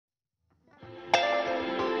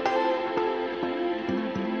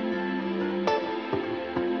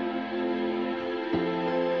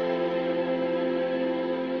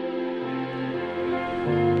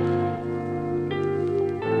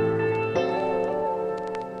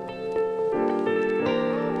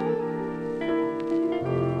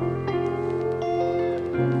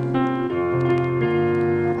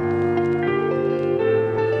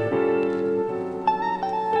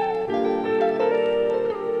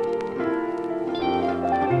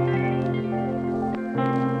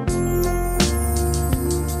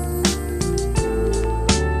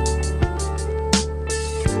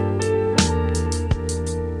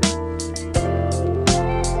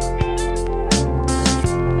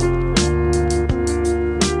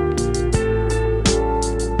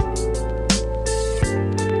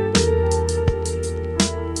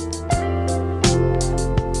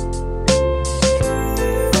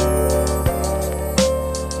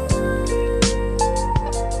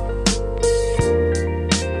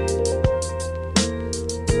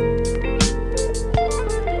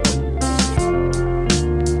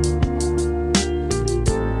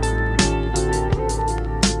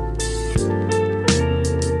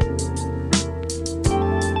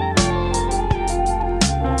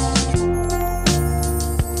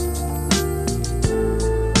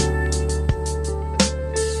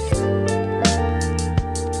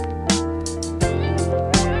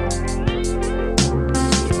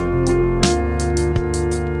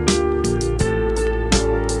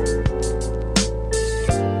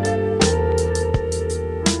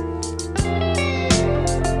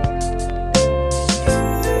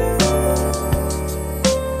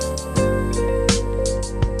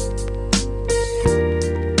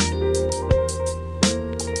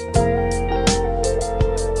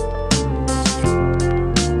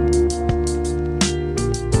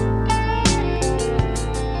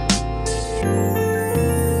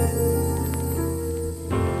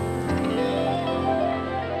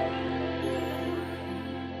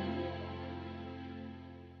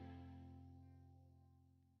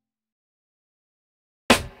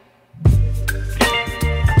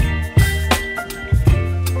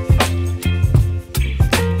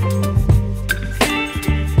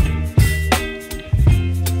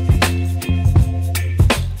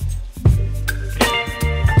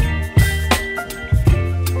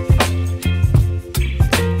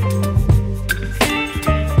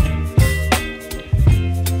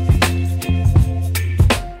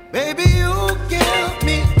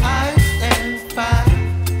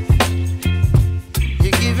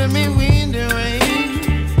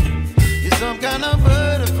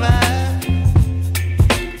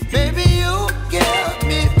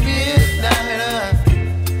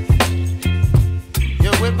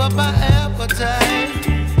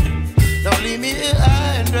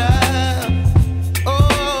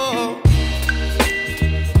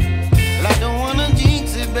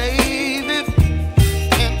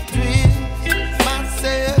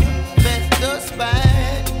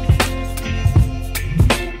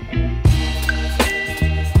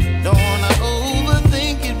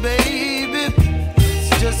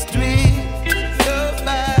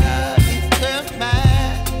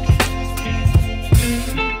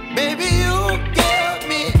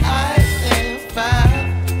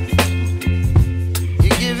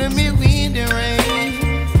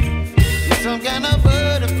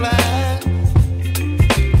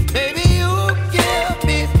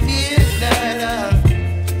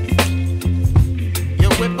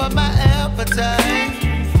appetite.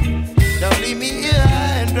 Don't leave me here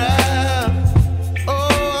high and dry.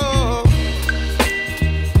 Oh,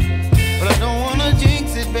 but I don't wanna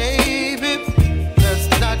jinx it, baby. Let's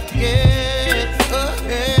not get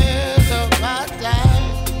ahead of my time.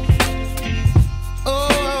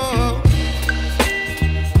 Oh,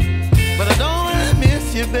 but I don't wanna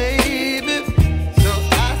miss you, baby. So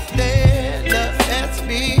I stand up and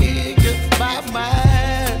speak just my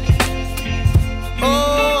mind.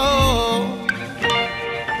 Oh.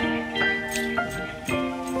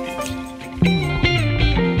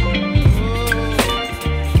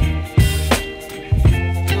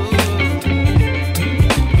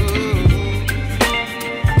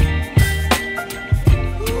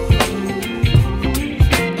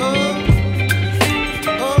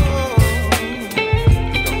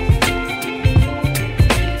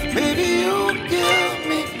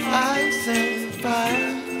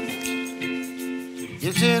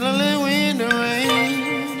 You're chilling when the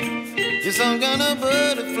rain. You're some kind of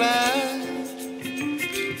butterfly.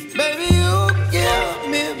 Baby, you give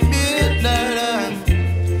me midnight.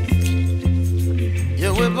 You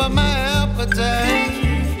whip up my appetite.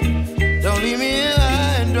 Don't leave me here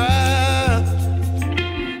high and dry.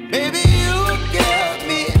 Baby, you give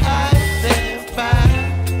me ice and fire.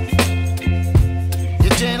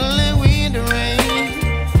 You're channeling wind and rain.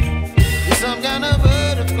 You're some kind of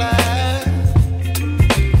butterfly.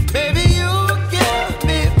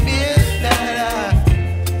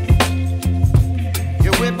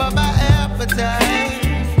 By my appetite,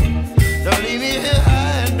 don't leave me here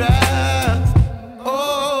high and dry.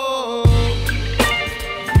 Oh,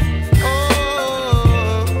 oh,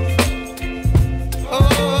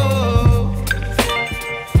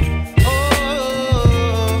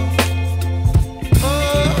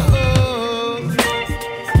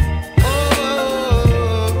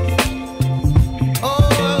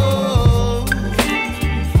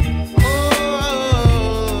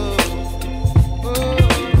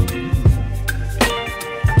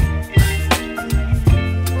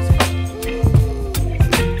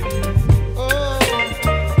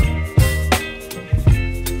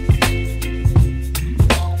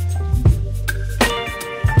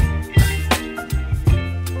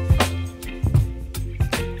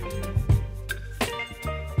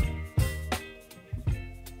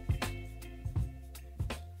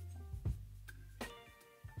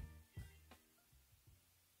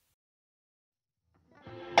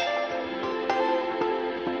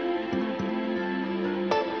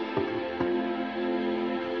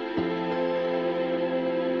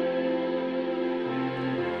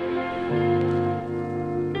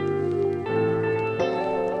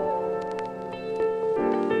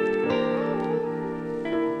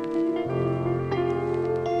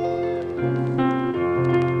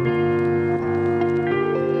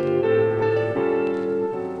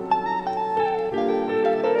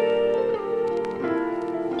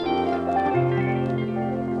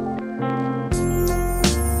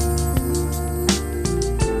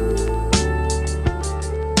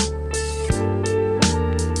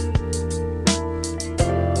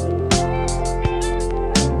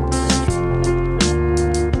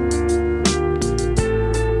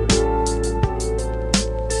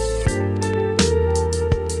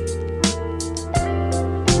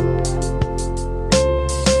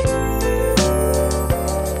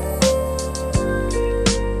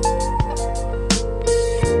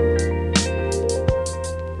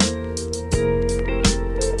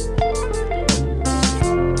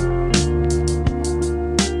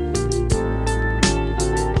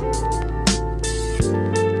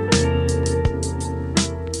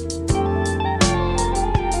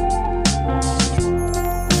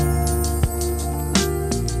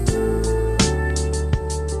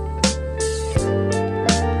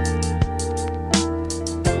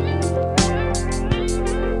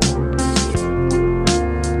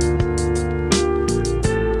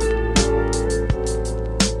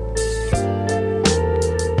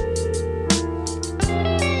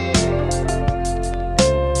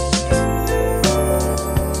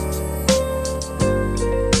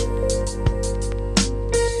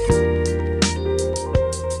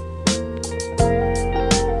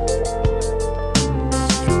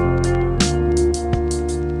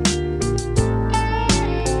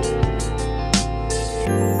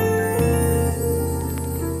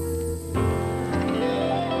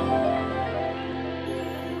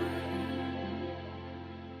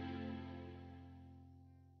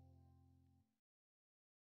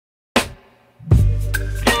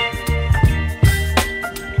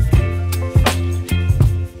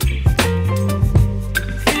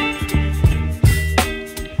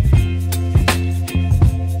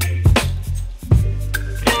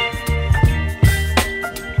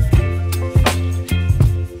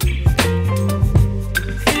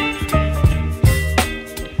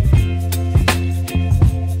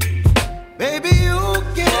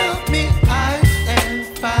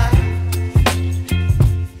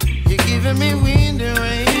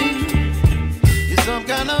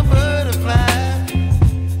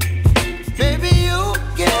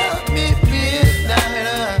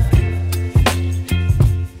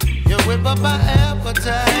 whip up my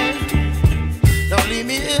appetite. Don't leave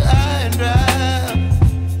me here high and dry.